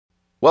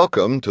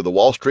Welcome to the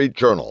Wall Street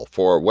Journal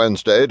for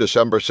Wednesday,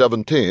 December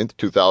 17th,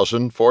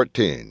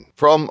 2014.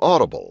 From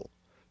Audible.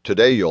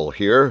 Today you'll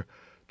hear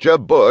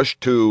Jeb Bush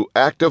to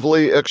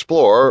actively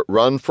explore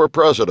run for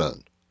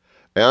president.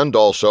 And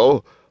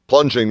also,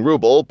 plunging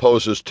ruble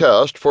poses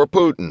test for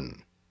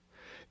Putin.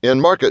 In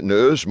market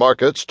news,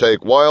 markets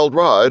take wild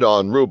ride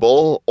on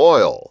ruble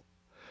oil.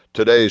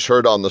 Today's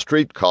Heard on the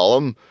Street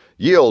column,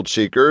 yield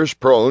seekers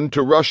prone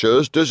to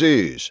Russia's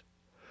disease.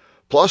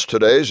 Plus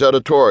today's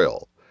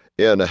editorial,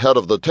 in Ahead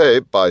of the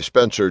Tape by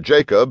Spencer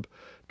Jacob,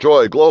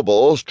 Joy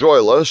Global's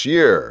Joyless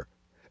Year.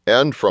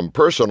 And from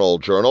Personal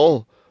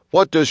Journal,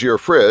 What Does Your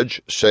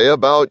Fridge Say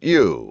About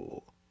You?